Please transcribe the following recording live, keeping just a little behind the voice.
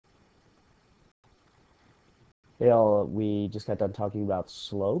We just got done talking about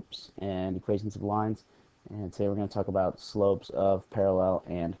slopes and equations of lines, and today we're going to talk about slopes of parallel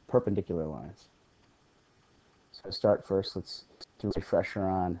and perpendicular lines. So to start first, let's do a refresher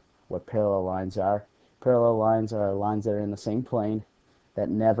on what parallel lines are. Parallel lines are lines that are in the same plane that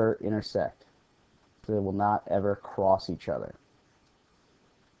never intersect. So they will not ever cross each other.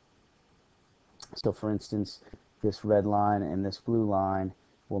 So for instance, this red line and this blue line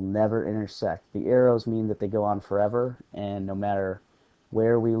will never intersect. The arrows mean that they go on forever, and no matter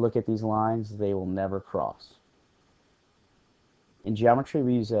where we look at these lines, they will never cross. In geometry,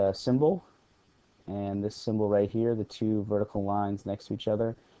 we use a symbol, and this symbol right here, the two vertical lines next to each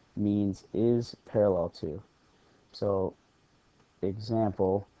other, means is parallel to. So,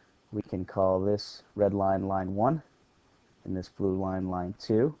 example, we can call this red line line 1, and this blue line line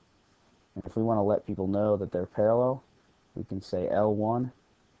 2. And if we want to let people know that they're parallel, we can say L1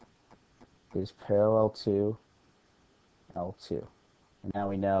 is parallel to L2. And now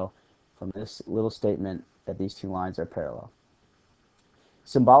we know from this little statement that these two lines are parallel.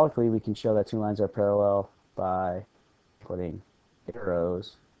 Symbolically, we can show that two lines are parallel by putting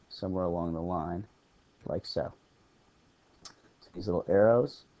arrows somewhere along the line, like so. So these little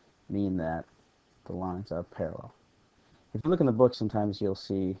arrows mean that the lines are parallel. If you look in the book, sometimes you'll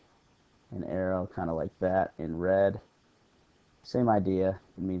see an arrow kind of like that in red. Same idea,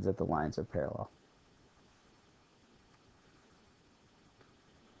 it means that the lines are parallel.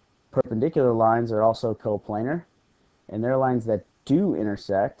 Perpendicular lines are also coplanar, and they're lines that do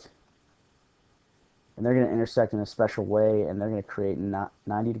intersect, and they're going to intersect in a special way, and they're going to create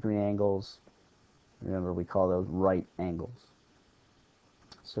 90-degree angles. Remember, we call those right angles.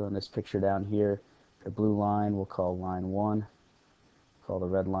 So in this picture down here, the blue line we'll call line 1, call the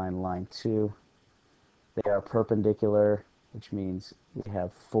red line line 2. They are perpendicular, which means we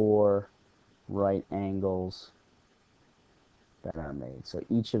have 4 right angles that are made. So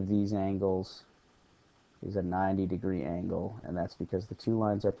each of these angles is a 90-degree angle, and that's because the two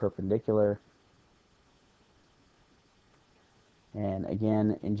lines are perpendicular. And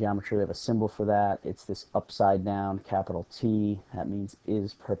again, in geometry, we have a symbol for that. It's this upside down capital T. That means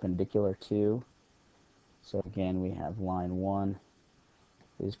is perpendicular to. So again, we have line 1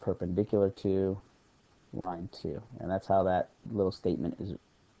 is perpendicular to line 2. And that's how that little statement is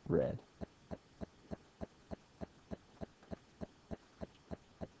read.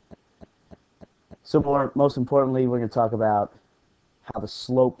 So most importantly, we're going to talk about how the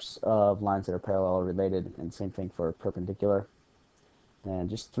slopes of lines that are parallel are related, and same thing for perpendicular. And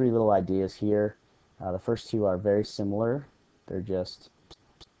just 3 little ideas here. The first 2 are very similar. They're just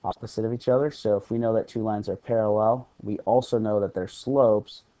opposite of each other. So if we know that 2 lines are parallel, we also know that their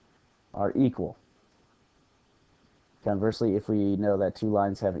slopes are equal. Conversely, if we know that 2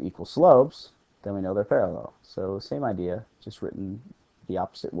 lines have equal slopes, then we know they're parallel. So same idea, just written the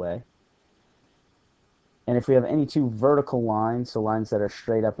opposite way. And if we have any 2 vertical lines, so lines that are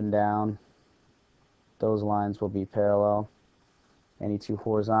straight up and down, those lines will be parallel. Any 2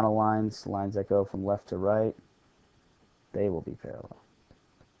 horizontal lines, lines that go from left to right, they will be parallel.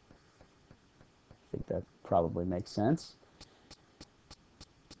 I think that probably makes sense.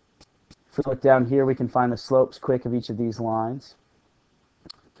 If we look down here, we can find the slopes quick of each of these lines,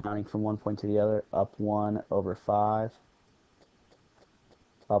 counting from one point to the other. Up 1 over 5,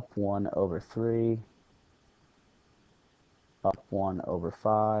 up 1 over 3, up 1 over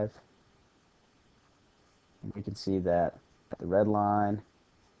 5. And we can see that the red line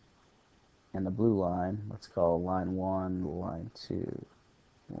and the blue line, let's call line 1, line 2,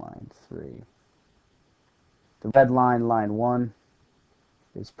 line 3. The red line, line 1,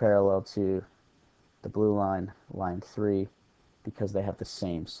 is parallel to the blue line, line 3, because they have the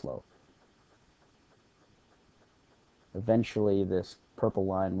same slope. Eventually, this purple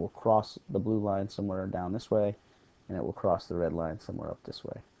line will cross the blue line somewhere down this way, and it will cross the red line somewhere up this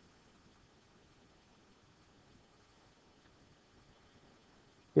way.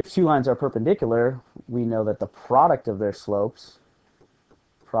 If 2 lines are perpendicular, we know that the product of their slopes,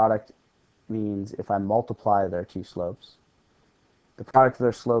 product means if I multiply their 2 slopes, the product of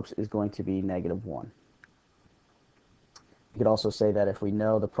their slopes is going to be -1. You could also say that if we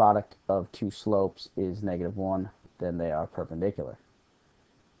know the product of 2 slopes is -1, then they are perpendicular.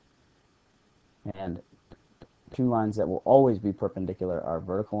 And 2 lines that will always be perpendicular are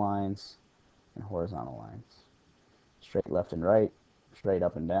vertical lines and horizontal lines. Straight left and right, straight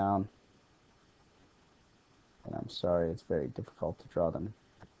up and down. And I'm sorry, it's very difficult to draw them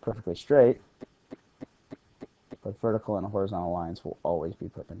perfectly straight, but vertical and horizontal lines will always be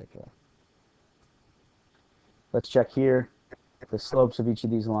perpendicular. Let's check here the slopes of each of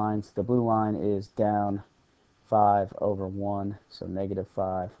these lines. The blue line is down 5 over 1, so negative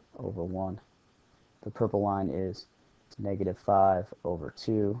 5 over 1. The purple line is negative 5 over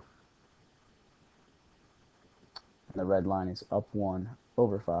 2. And the red line is up 1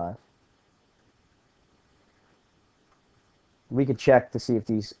 over 5. We could check to see if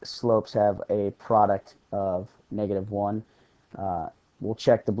these slopes have a product of negative 1. We'll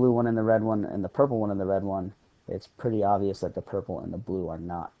check the blue one and the red one and the purple one and the red one. It's pretty obvious that the purple and the blue are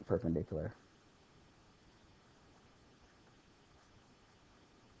not perpendicular.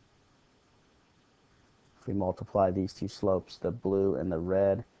 If we multiply these two slopes, the blue and the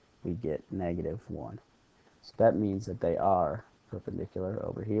red, we get negative 1. So that means that they are perpendicular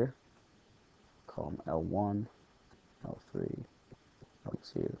over here. Call them L1, L3,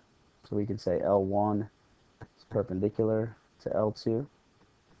 L2. So we can say L1 is perpendicular to L2.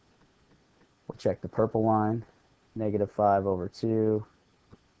 We'll check the purple line, negative 5 over 2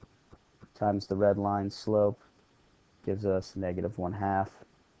 times the red line slope gives us negative 1/2.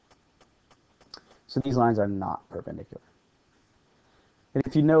 So these lines are not perpendicular. And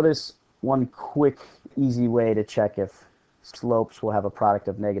if you notice, one quick, easy way to check if slopes will have a product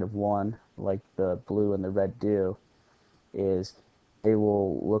of negative 1, like the blue and the red do, is they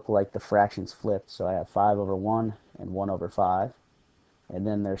will look like the fractions flipped. So I have 5 over 1 and 1 over 5. And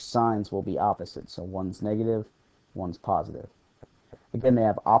then their signs will be opposite. So one's negative, one's positive. Again, they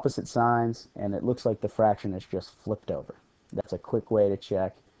have opposite signs, and it looks like the fraction is just flipped over. That's a quick way to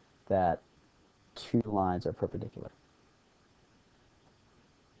check that two lines are perpendicular.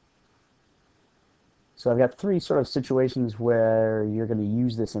 So I've got three sort of situations where you're going to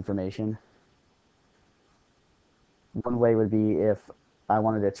use this information. One way would be if I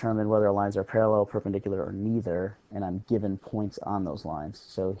want to determine whether lines are parallel, perpendicular, or neither, and I'm given points on those lines.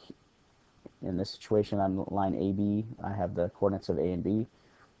 So in this situation, on line AB, I have the coordinates of A and B,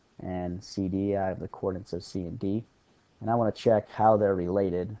 and CD, I have the coordinates of C and D. And I want to check how they're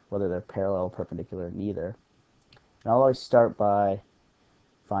related, whether they're parallel, perpendicular, or neither. And I'll always start by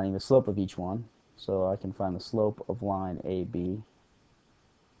finding the slope of each one. So I can find the slope of line AB,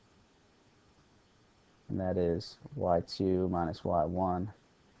 and that is y2 minus y1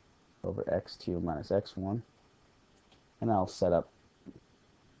 over x2 minus x1. And I'll set up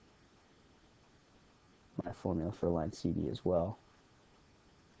my formula for line CD as well.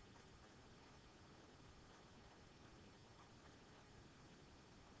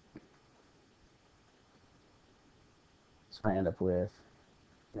 So I end up with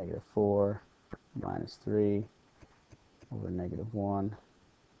negative 4 minus 3 over negative 1.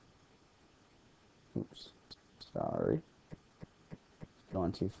 Oops, sorry.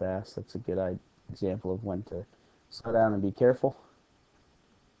 Going too fast. That's a good example of when to slow down and be careful.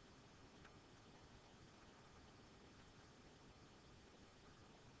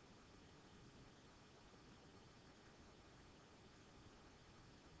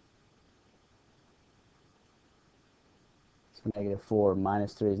 So negative 4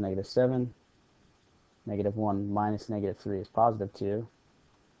 minus 3 is negative 7. Negative 1 minus negative 3 is positive 2.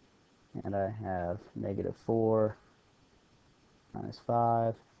 And I have negative 4 minus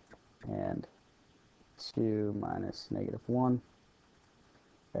 5 and 2 minus negative 1.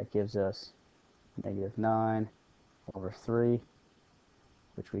 That gives us negative 9 over 3,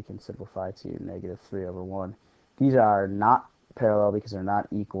 which we can simplify to negative 3 over 1. These are not parallel because they're not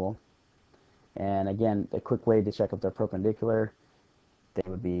equal. And again, a quick way to check if they're perpendicular, they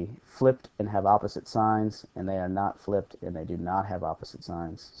would be flipped and have opposite signs, and they are not flipped and they do not have opposite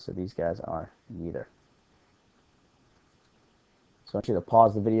signs. So these guys are neither. So I want you to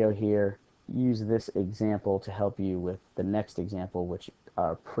pause the video here, use this example to help you with the next example, which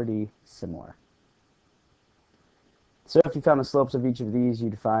are pretty similar. So if you found the slopes of each of these,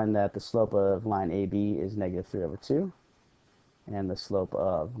 you'd find that the slope of line AB is negative 3 over 2, and the slope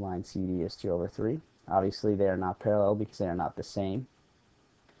of line CD is 2 over 3. Obviously, they are not parallel because they are not the same.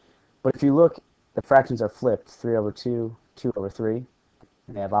 But if you look, the fractions are flipped, 3 over 2, 2 over 3,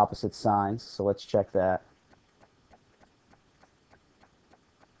 and they have opposite signs, so let's check that.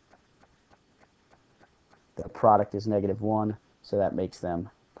 The product is negative 1, so that makes them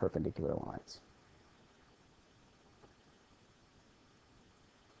perpendicular lines.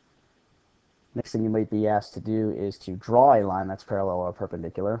 Next thing you might be asked to do is to draw a line that's parallel or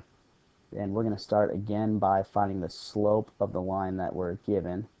perpendicular. And we're going to start again by finding the slope of the line that we're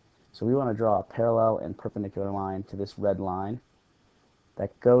given. So we want to draw a parallel and perpendicular line to this red line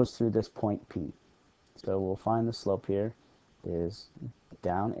that goes through this point P. So we'll find the slope here is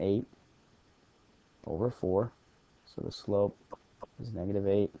down 8 over 4. So the slope is negative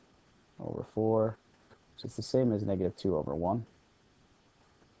 8 over 4, which is the same as negative 2 over 1.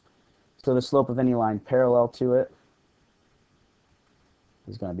 So the slope of any line parallel to it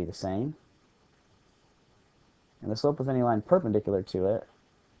is going to be the same. And the slope of any line perpendicular to it,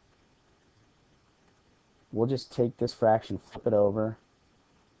 we'll just take this fraction, flip it over,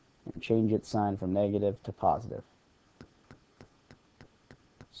 and change its sign from negative to positive.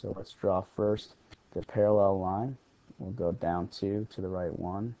 So let's draw first the parallel line. We'll go down 2 to the right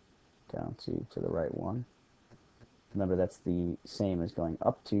 1, down 2 to the right 1. Remember, that's the same as going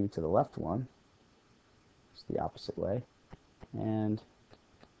up 2 to the left 1. It's the opposite way. And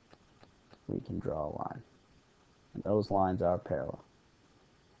we can draw a line. And those lines are parallel.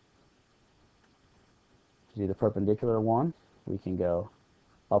 To do the perpendicular one, we can go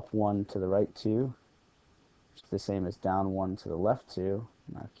up 1 to the right 2, which is the same as down 1 to the left 2.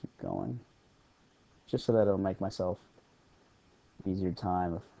 And I'll keep going, just so that it'll make myself easier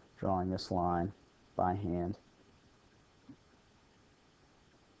time of drawing this line by hand.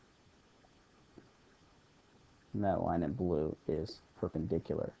 And that line in blue is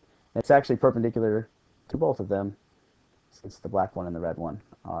perpendicular. And it's actually perpendicular to both of them, since the black one and the red one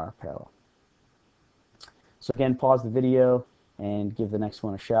are parallel. So again, pause the video and give the next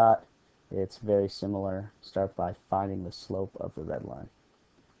one a shot. It's very similar. Start by finding the slope of the red line.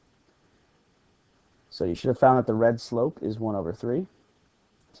 So you should have found that the red slope is 1 over 3.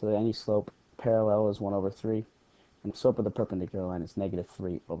 So that any slope parallel is 1 over 3. And the slope of the perpendicular line is negative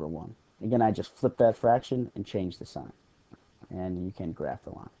 3 over 1. Again, I just flip that fraction and change the sign. And you can graph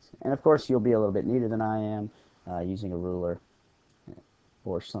the lines. And of course, you'll be a little bit neater than I am using a ruler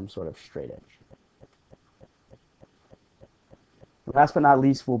or some sort of straight edge. Last but not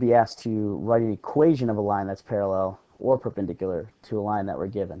least, we'll be asked to write an equation of a line that's parallel or perpendicular to a line that we're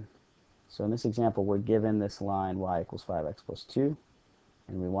given. So in this example, we're given this line y equals 5x plus 2,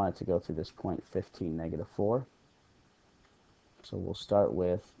 and we want it to go through this point 15, negative 4. So we'll start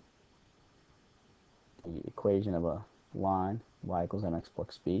with the equation of a line, y equals mx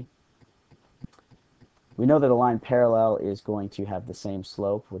plus b. We know that a line parallel is going to have the same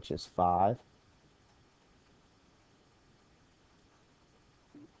slope, which is 5.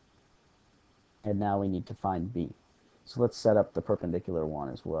 And now we need to find b. So let's set up the perpendicular one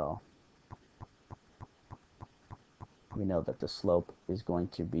as well. We know that the slope is going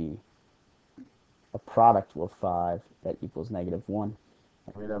to be a product with 5 that equals negative 1.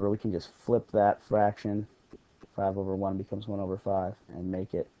 And remember, we can just flip that fraction. 5 over 1 becomes 1 over 5, and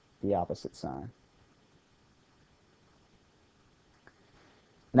make it the opposite sign.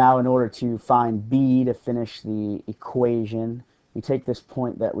 Now, in order to find b to finish the equation, we take this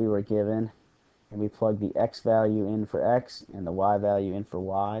point that we were given, and we plug the x value in for x and the y value in for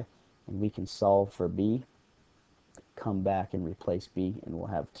y, and we can solve for b. Come back and replace b, and we'll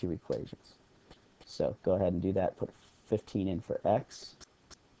have 2 equations. So go ahead and do that. Put 15 in for x.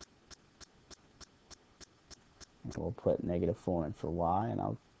 And we'll put negative 4 in for y, and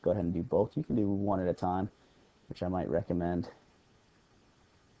I'll go ahead and do both. You can do one at a time, which I might recommend.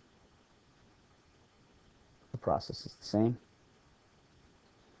 The process is the same.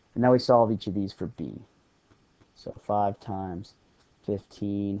 And now we solve each of these for b. So 5 times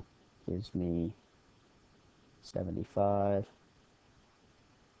 15 gives me 75.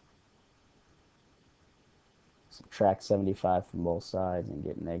 Subtract 75 from both sides and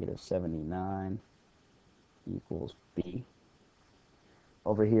get negative 79 equals b.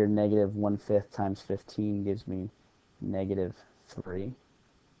 Over here, negative 1/5 times 15 gives me negative 3.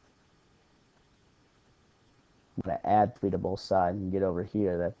 I'm going to add 3 to both sides and get over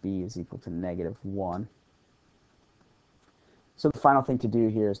here that b is equal to negative 1. So the final thing to do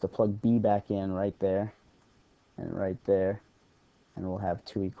here is to plug b back in right there and right there, and we'll have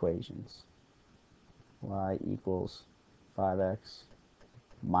 2 equations. Y equals 5x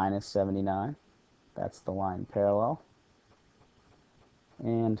minus 79. That's the line parallel.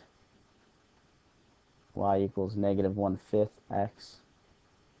 And y equals negative 1/5 x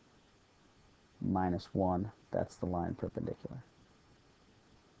minus 1. That's the line perpendicular.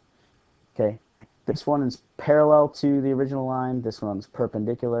 Okay, this one is parallel to the original line. This one's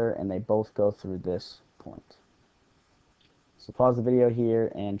perpendicular, and they both go through this point. So pause the video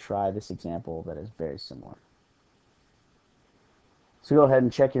here and try this example that is very similar. So go ahead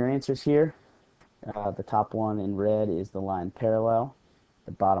and check your answers here. The top one in red is the line parallel.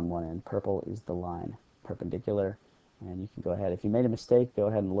 The bottom one in purple is the line perpendicular. And you can go ahead, if you made a mistake, go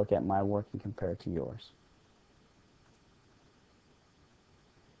ahead and look at my work and compare it to yours.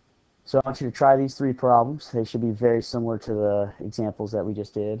 So I want you to try these 3 problems. They should be very similar to the examples that we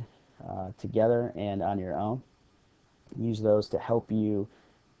just did together and on your own. Use those to help you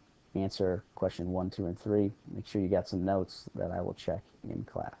answer question 1, 2, and 3. Make sure you got some notes that I will check in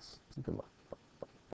class. Good luck.